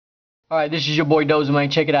Alright, this is your boy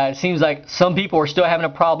Dozamine. Check it out. It seems like some people are still having a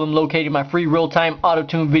problem locating my free real-time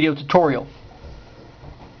Autotune video tutorial.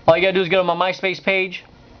 All you gotta do is go to my MySpace page.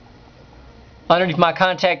 Underneath my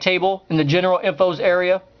contact table in the general infos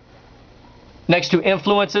area, next to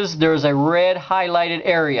influences, there is a red highlighted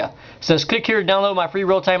area. It says click here to download my free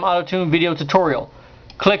real-time Autotune video tutorial.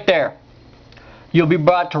 Click there. You'll be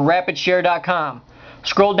brought to rapidshare.com.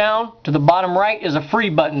 Scroll down to the bottom right is a free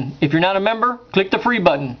button. If you're not a member, click the free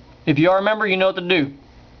button. If you are a member, you know what to do.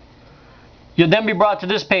 You'll then be brought to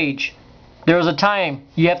this page. There is a time.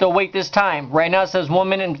 You have to wait this time. Right now it says 1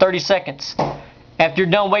 minute and 30 seconds. After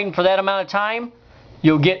you're done waiting for that amount of time,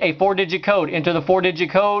 you'll get a 4-digit code. Enter the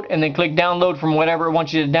 4-digit code and then click download from whatever it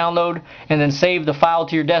wants you to download, and then save the file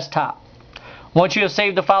to your desktop. Once you have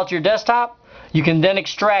saved the file to your desktop, you can then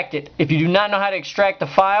extract it. If you do not know how to extract the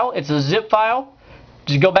file, it's a zip file.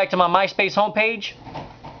 Just go back to my MySpace homepage.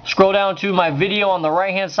 Scroll down to my video on the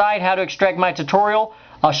right hand side, how to extract my tutorial.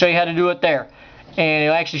 I'll show you how to do it there. And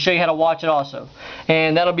it'll actually show you how to watch it also.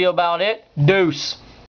 And that'll be about it. Deuce.